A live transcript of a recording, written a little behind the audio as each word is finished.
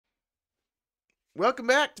Welcome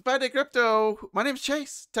back to 5 Day Crypto. My name is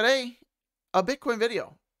Chase. Today, a Bitcoin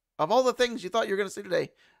video. Of all the things you thought you were going to see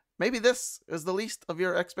today, maybe this is the least of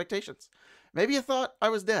your expectations. Maybe you thought I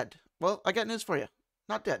was dead. Well, I got news for you.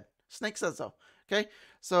 Not dead. Snake says so. Okay,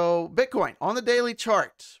 so Bitcoin on the daily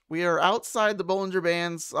chart. We are outside the Bollinger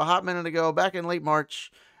Bands a hot minute ago, back in late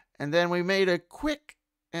March. And then we made a quick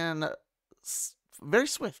and very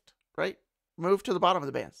swift, right, move to the bottom of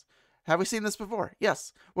the bands. Have we seen this before?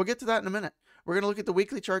 Yes. We'll get to that in a minute. We're going to look at the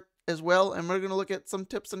weekly chart as well, and we're going to look at some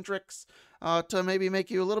tips and tricks to maybe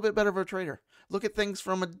make you a little bit better of a trader. Look at things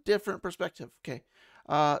from a different perspective. Okay.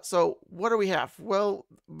 So what do we have? Well,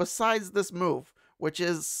 besides this move, which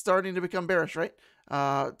is starting to become bearish, right?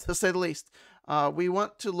 To say the least, we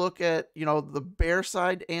want to look at, the bear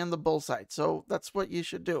side and the bull side. So that's what you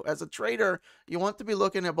should do. As a trader, you want to be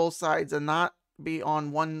looking at both sides and not be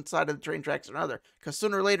on one side of the train tracks or another, because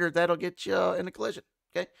sooner or later that'll get you in a collision.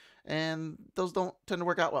 Okay. And those don't tend to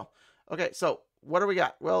work out well. Okay, so what do we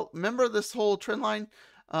got? Well, remember this whole trend line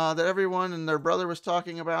that everyone and their brother was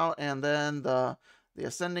talking about, and then the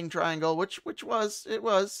ascending triangle, which was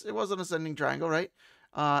an ascending triangle, right?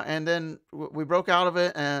 And then we broke out of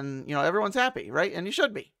it, and everyone's happy, right? And you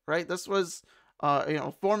should be, right? This was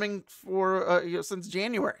forming for since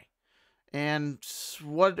January, and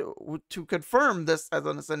what to confirm this as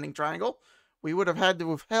an ascending triangle, we would have had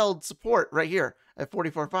to have held support right here at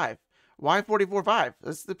 44.5. Why 44.5?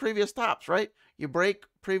 That's the previous tops, right? You break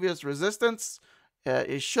previous resistance,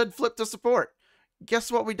 it should flip to support.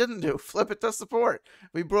 Guess what we didn't do? Flip it to support.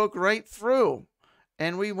 We broke right through,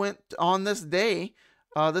 and we went on this day,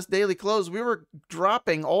 this daily close, we were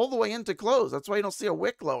dropping all the way into close. That's why you don't see a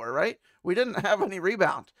wick lower, right? We didn't have any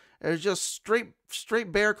rebound. It was just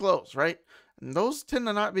straight bear close, right? And those tend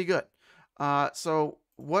to not be good. So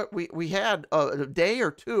what we had a day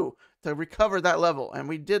or two to recover that level, and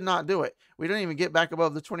we did not do it. We didn't even get back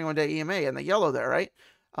above the 21-day EMA and the yellow there, right?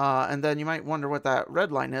 And then you might wonder what that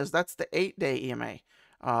red line is. That's the 8-day EMA.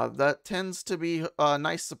 That tends to be a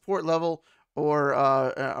nice support level or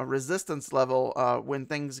a resistance level when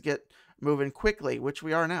things get moving quickly, which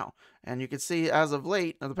we are now. And you can see as of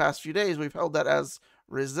late, in the past few days, we've held that as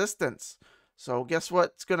resistance. So guess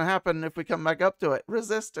what's going to happen if we come back up to it?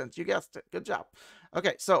 Resistance. You guessed it. Good job.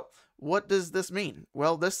 Okay, so what does this mean?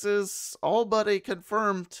 Well, this is all but a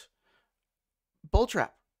confirmed bull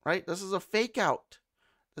trap, right? This is a fake out.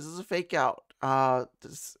 This is a fake out.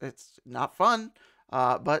 It's not fun,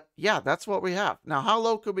 but yeah, that's what we have. Now, how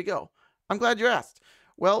low could we go? I'm glad you asked.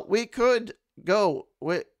 Well, we could go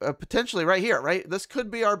with potentially right here, right? This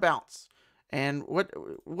could be our bounce. And what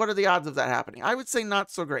are the odds of that happening? I would say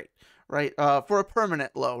not so great, right? For a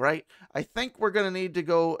permanent low, right? I think we're going to need to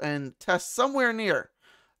go and test somewhere near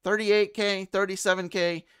 38K,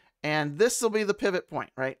 37K, and this will be the pivot point,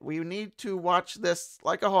 right? We need to watch this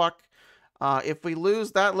like a hawk. If we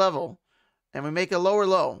lose that level and we make a lower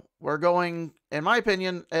low, we're going, in my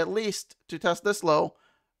opinion, at least to test this low,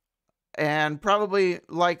 and probably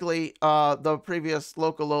likely the previous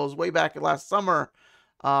local lows way back last summer,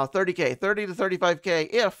 30K, 30 to 35K,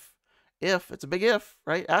 if it's a big if,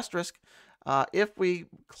 right? Asterisk. If we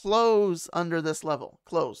close under this level,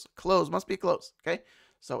 close must be close. Okay.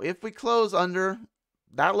 So if we close under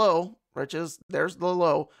that low, which is, there's the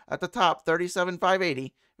low at the top,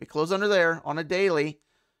 37,580, we close under there on a daily,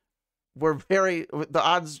 the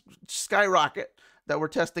odds skyrocket that we're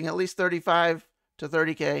testing at least 35 to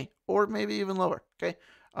 30K or maybe even lower. Okay.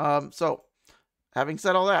 So having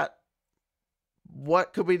said all that,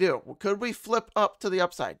 what could we do? Could we flip up to the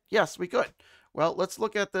upside? Yes, we could. Well, let's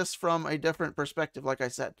look at this from a different perspective, like I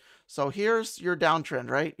said. So here's your downtrend,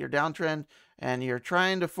 right? Your downtrend, and you're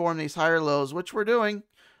trying to form these higher lows, which we're doing.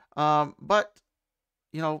 But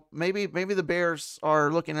maybe the bears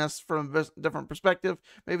are looking at us from a different perspective.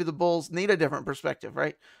 Maybe the bulls need a different perspective,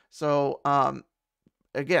 right? So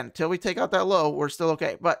again, till we take out that low, we're still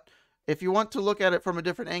okay. But if you want to look at it from a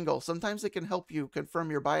different angle, sometimes it can help you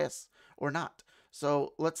confirm your bias or not.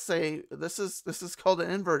 So let's say this is called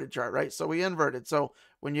an inverted chart, right? So we inverted. So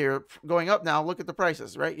when you're going up now, look at the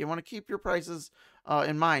prices, right? You want to keep your prices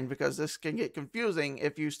in mind, because this can get confusing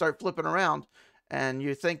if you start flipping around and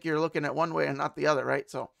you think you're looking at one way and not the other,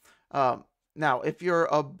 right? So now if you're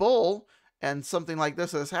a bull and something like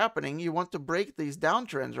this is happening, you want to break these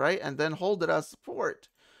downtrends, right? And then hold it as support.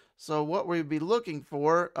 So what we'd be looking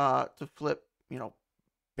for to flip,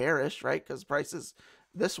 bearish, right? Because prices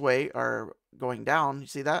this way are going down. You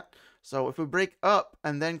see that? So if we break up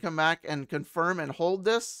and then come back and confirm and hold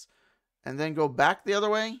this and then go back the other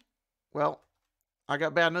way, well, I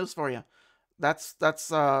got bad news for you. That's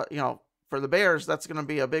for the bears, that's going to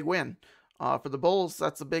be a big win. For the bulls,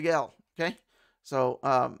 that's a big L. Okay.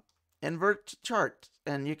 So invert chart,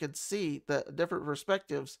 and you can see the different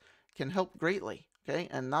perspectives can help greatly. Okay,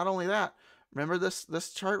 and not only that, remember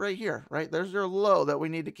this chart right here, right? There's your low that we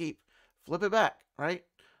need to keep. Flip it back, right?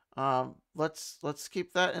 Let's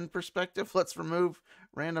keep that in perspective. Let's remove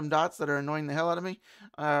random dots that are annoying the hell out of me.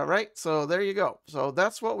 Right, so there you go. So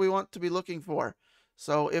that's what we want to be looking for.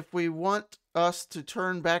 So if we want us to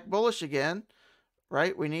turn back bullish again,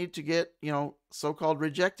 right, we need to get, so-called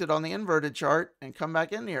rejected on the inverted chart and come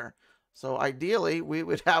back in here. So ideally, we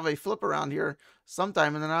would have a flip around here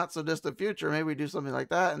sometime in the not so distant future. Maybe we do something like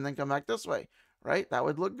that and then come back this way, right? That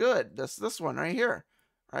would look good. This one right here,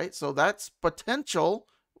 right? So that's potential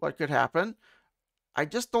what could happen. I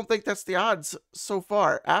just don't think that's the odds so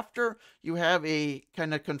far. After you have a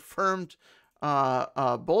kind of confirmed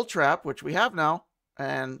bull trap, which we have now,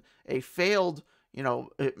 and a failed,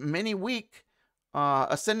 mini week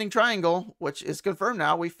ascending triangle, which is confirmed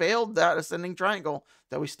now. We failed that ascending triangle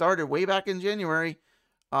that we started way back in January.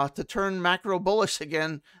 To turn macro bullish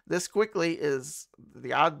again this quickly is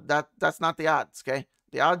the odd. That's not the odds. Okay,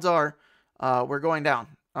 the odds are we're going down,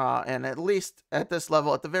 and at least at this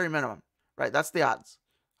level, at the very minimum, right? That's the odds,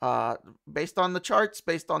 based on the charts,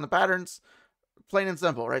 based on the patterns, plain and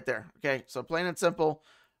simple, right there. Okay, so plain and simple.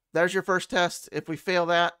 There's your first test. If we fail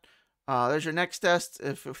that, there's your next test.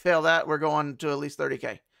 If we fail that, we're going to at least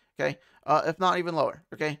 30K. Okay, if not even lower.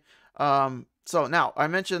 Okay. So now I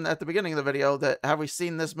mentioned at the beginning of the video that have we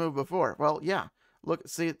seen this move before? Well, yeah. Look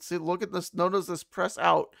at this. Notice this press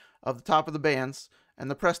out of the top of the bands and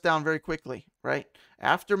the press down very quickly, right?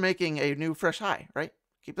 After making a new fresh high, right?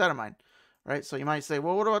 Keep that in mind, right? So you might say,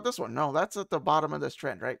 well, what about this one? No, that's at the bottom of this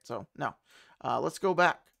trend, right? So no, let's go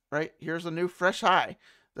back, right? Here's a new fresh high.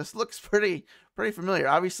 This looks pretty familiar.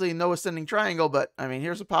 Obviously, no ascending triangle, but I mean,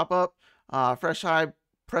 here's a pop-up, fresh high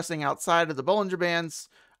pressing outside of the Bollinger Bands,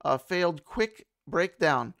 failed quick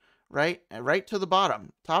breakdown, right to the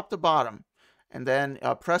bottom, top to bottom, and then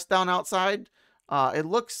press down outside. It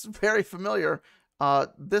looks very familiar.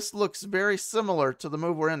 This looks very similar to the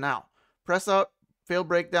move we're in now. Press up, failed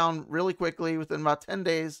breakdown really quickly within about 10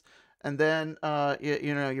 days, and then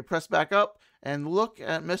you press back up. And look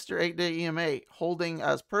at Mr. 8-day EMA holding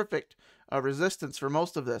as perfect resistance for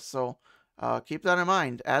most of this. So keep that in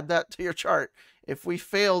mind. Add that to your chart. If we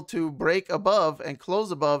fail to break above and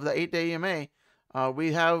close above the 8-day EMA,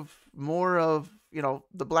 we have more of,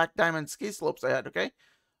 the black diamond ski slopes ahead, okay?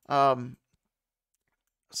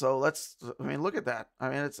 So look at that. I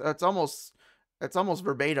mean, it's almost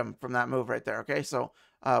verbatim from that move right there, okay? So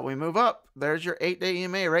we move up. There's your 8-day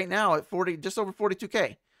EMA right now at just over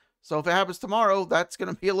 42K. So if it happens tomorrow, that's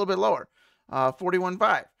going to be a little bit lower,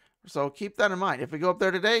 41.5. So keep that in mind. If we go up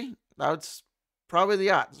there today, that's probably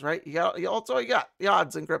the odds, right? You got the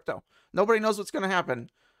odds in crypto. Nobody knows what's going to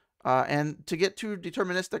happen. And to get too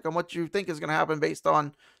deterministic on what you think is going to happen based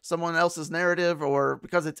on someone else's narrative, or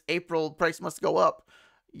because it's April, price must go up,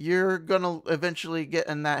 you're going to eventually get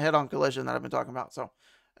in that head-on collision that I've been talking about. So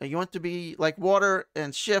you want to be like water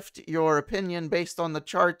and shift your opinion based on the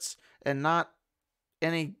charts and not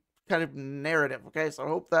any kind of narrative. Okay, so I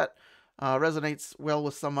hope that resonates well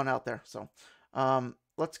with someone out there. So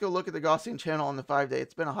let's go look at the Gaussian channel on the 5-day.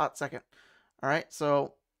 It's been a hot second. All right,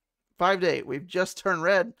 so 5-day, we've just turned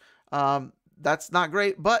red. That's not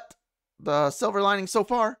great, but the silver lining so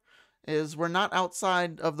far is we're not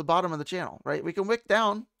outside of the bottom of the channel, right? We can wick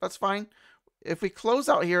down, that's fine. If we close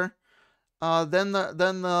out here, then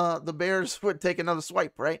the bears would take another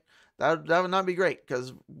swipe, right? That would not be great,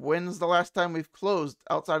 because when's the last time we've closed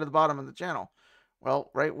outside of the bottom of the channel? Well,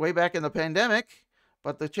 right, way back in the pandemic,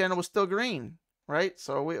 but the channel was still green, right?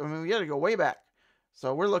 So we got to go way back.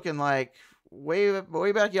 So we're looking like way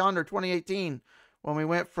back yonder, 2018, when we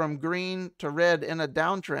went from green to red in a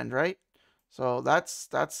downtrend, right? So that's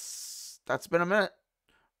been a minute,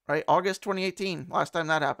 right? August 2018, last time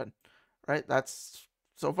that happened, right? That's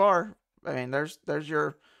so far. I mean, there's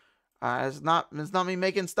your. It's not me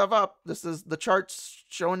making stuff up. This is the charts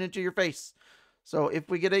showing it to your face. So if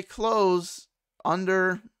we get a close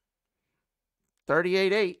under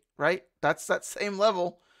 38.8, right? That's that same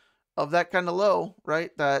level of that kind of low, right?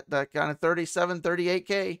 That kind of 37,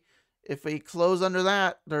 38K. If we close under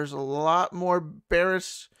that, there's a lot more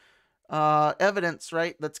bearish evidence,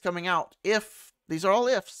 right? That's coming out. If these are all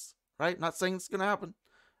ifs, right? Not saying it's going to happen,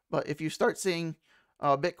 but if you start seeing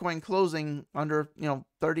Bitcoin closing under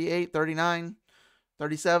 38, 39,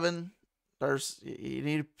 37, you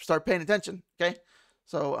need to start paying attention. Okay,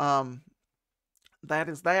 so that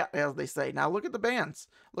is that, as they say. Now look at the bands.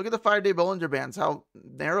 Look at the 5-day Bollinger Bands, how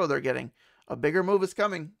narrow they're getting. A bigger move is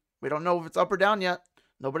coming. We don't know if it's up or down yet.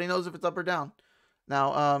 Nobody knows if it's up or down.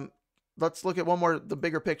 Now let's look at one more, the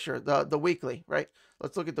bigger picture, the weekly, right?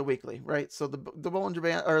 Let's look at the weekly, right? So the Bollinger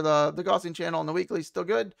Band, or the Gaussian channel on the weekly is still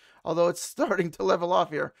good, although it's starting to level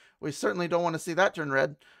off here. We certainly don't want to see that turn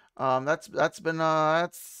red. That's been a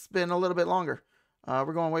little bit longer.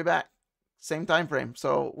 We're going way back, same time frame.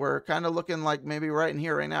 So we're kind of looking like maybe right in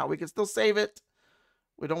here right now. We can still save it.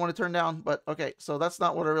 We don't want to turn down, but okay. So that's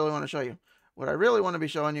not what I really want to show you. What I really want to be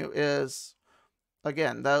showing you is,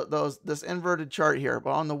 again, this inverted chart here,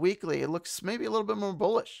 but on the weekly, it looks maybe a little bit more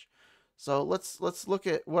bullish. So let's look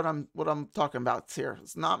at what I'm talking about here.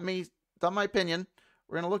 It's not me, it's not my opinion.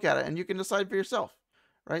 We're gonna look at it, and you can decide for yourself,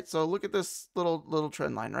 right? So look at this little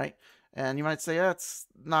trend line, right? And you might say, that's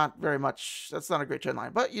not very much. That's not a great trend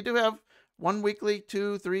line, but you do have 1 weekly,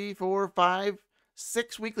 2, 3, 4, 5,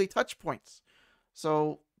 6 weekly touch points.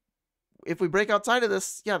 So if we break outside of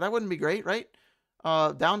this, yeah, that wouldn't be great, right?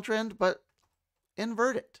 Downtrend, but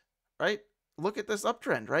invert it, right? Look at this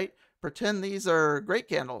uptrend, right? Pretend these are great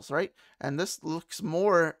candles, right? And this looks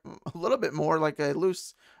a little bit more like a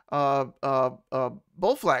loose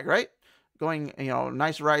bull flag, right? Going,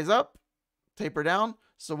 nice rise up, taper down.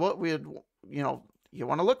 So what we'd, you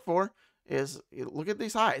want to look for is, look at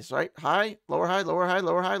these highs, right? High, lower high, lower high,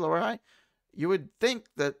 lower high, lower high. You would think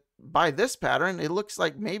that by this pattern, it looks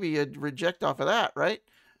like maybe you'd reject off of that, right?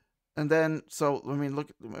 And then, so,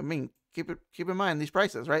 keep in mind these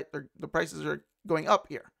prices, right? The prices are going up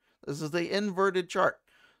here. This is the inverted chart.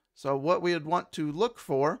 So what we would want to look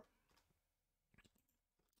for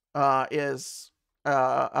is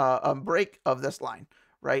a break of this line,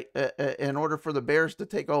 right? In order for the bears to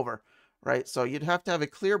take over, right? So you'd have to have a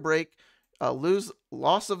clear break,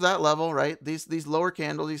 loss of that level, right? These lower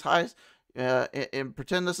candles, these highs, and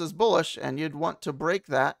pretend this is bullish, and you'd want to break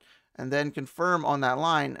that and then confirm on that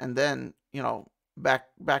line, and then,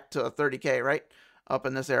 back to 30K, right? Up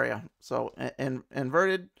in this area. So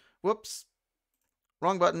inverted, whoops,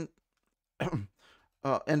 wrong button.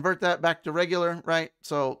 Invert that back to regular, right?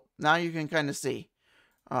 So now you can kind of see,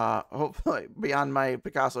 hopefully beyond my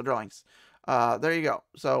Picasso drawings. There you go.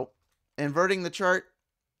 So inverting the chart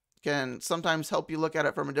can sometimes help you look at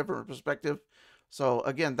it from a different perspective. So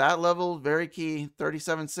again, that level, very key,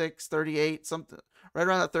 37.6, 38, something right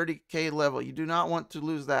around that 30K level. You do not want to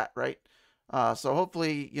lose that, right? So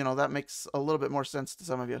hopefully, that makes a little bit more sense to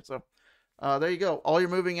some of you. So there you go. All your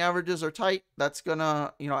moving averages are tight. That's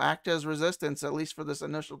gonna, act as resistance, at least for this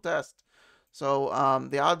initial test. So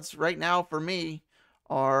the odds right now for me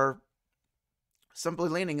are simply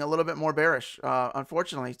leaning a little bit more bearish,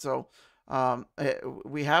 unfortunately. So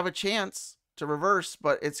we have a chance to reverse,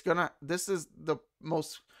 but this is the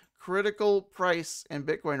most critical price in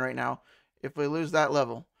Bitcoin right now. If we lose that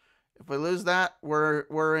level, if we lose that,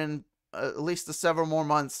 we're in at least several more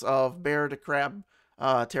months of bear to crab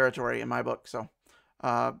territory in my book. So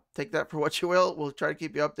take that for what you will. We'll try to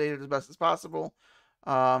keep you updated as best as possible.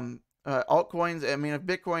 Altcoins, if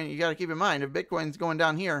Bitcoin, you got to keep in mind, if Bitcoin's going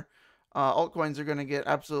down here, altcoins are going to get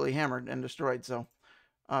absolutely hammered and destroyed. So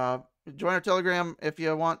join our Telegram if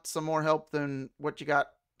you want some more help than what you got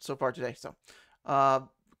so far today. So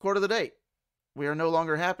quote of the day: we are no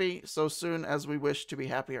longer happy so soon as we wish to be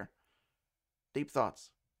happier. Deep thoughts.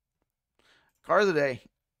 Car of the day: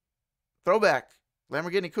 throwback,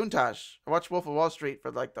 Lamborghini Countach. I watched Wolf of Wall Street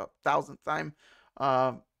for like the 1000th time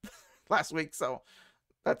last week, so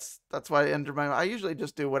that's why I entered I usually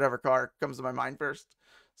just do whatever car comes to my mind first.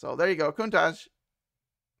 So there you go, Countach.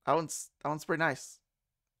 That one's pretty nice.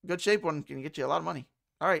 Good shape one, can get you a lot of money.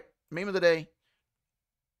 All right, meme of the day.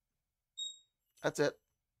 That's it.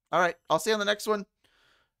 All right, I'll see you on the next one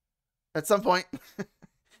at some point.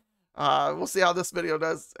 We'll see how this video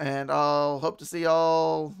does, and I'll hope to see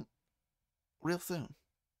y'all real soon.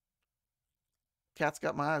 Cat's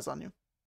got my eyes on you.